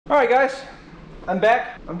All right, guys, I'm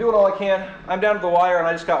back. I'm doing all I can. I'm down to the wire, and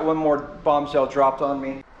I just got one more bombshell dropped on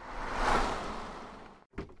me.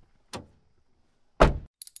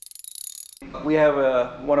 We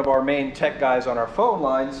have one of our main tech guys on our phone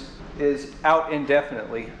lines is out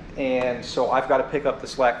indefinitely, and so I've got to pick up the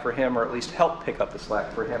slack for him, or at least help pick up the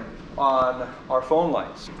slack for him on our phone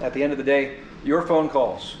lines. At the end of the day, your phone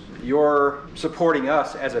calls, your supporting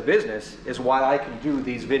us as a business is why I can do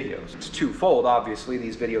these videos. It's twofold, obviously.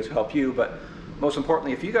 These videos help you, but most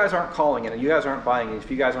importantly, if you guys aren't calling in and you guys aren't buying in,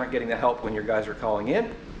 if you guys aren't getting the help when your guys are calling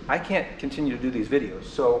in, I can't continue to do these videos.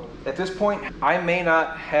 So at this point, I may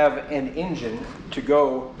not have an engine to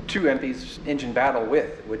go to EMPI's engine battle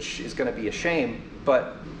with, which is going to be a shame,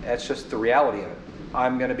 but that's just the reality of it.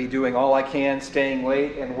 I'm going to be doing all I can, staying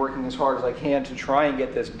late and working as hard as I can to try and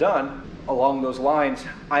get this done. Along those lines,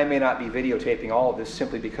 I may not be videotaping all of this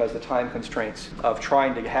simply because the time constraints of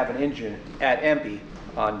trying to have an engine at EMPI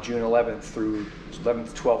on June 11th through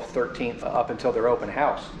 11th, 12th, 13th, up until their open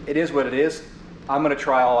house. It is what it is. I'm going to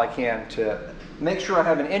try all I can to make sure I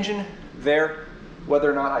have an engine there. Whether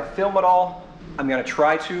or not I film it all, I'm going to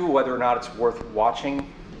try to. Whether or not it's worth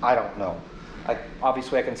watching, I don't know.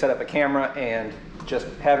 Obviously, I can set up a camera and just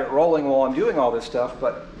have it rolling while I'm doing all this stuff,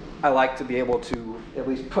 but I like to be able to at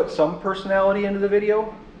least put some personality into the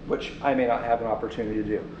video, which I may not have an opportunity to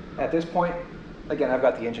do. At this point, again, I've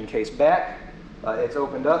got the engine case back. It's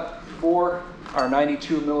opened up for our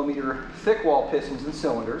 92mm thick wall pistons and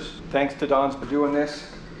cylinders. Thanks to Don's for doing this.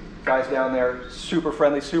 Guys down there, super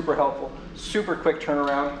friendly, super helpful, super quick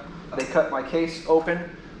turnaround. They cut my case open,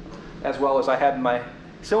 as well as I had my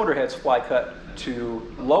cylinder heads fly cut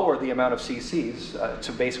to lower the amount of cc's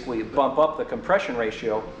to basically bump up the compression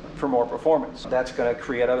ratio for more performance. That's going to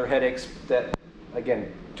create other headaches that,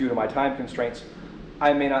 again, due to my time constraints,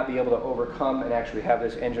 I may not be able to overcome and actually have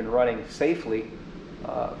this engine running safely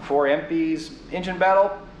for EMPI's engine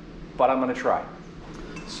battle, but I'm going to try.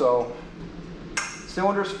 So,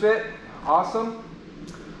 cylinders fit, awesome.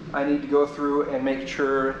 I need to go through and make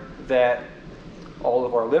sure that all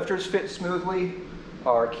of our lifters fit smoothly,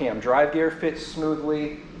 our cam drive gear fits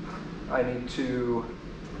smoothly. I need to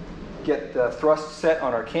get the thrust set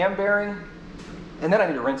on our cam bearing, and then I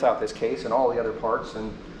need to rinse out this case and all the other parts,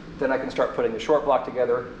 and then I can start putting the short block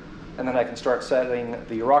together, and then I can start setting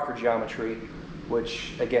the rocker geometry,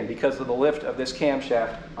 which, again, because of the lift of this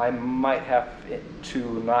camshaft, I might have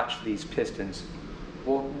to notch these pistons.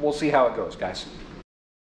 We'll see how it goes, guys.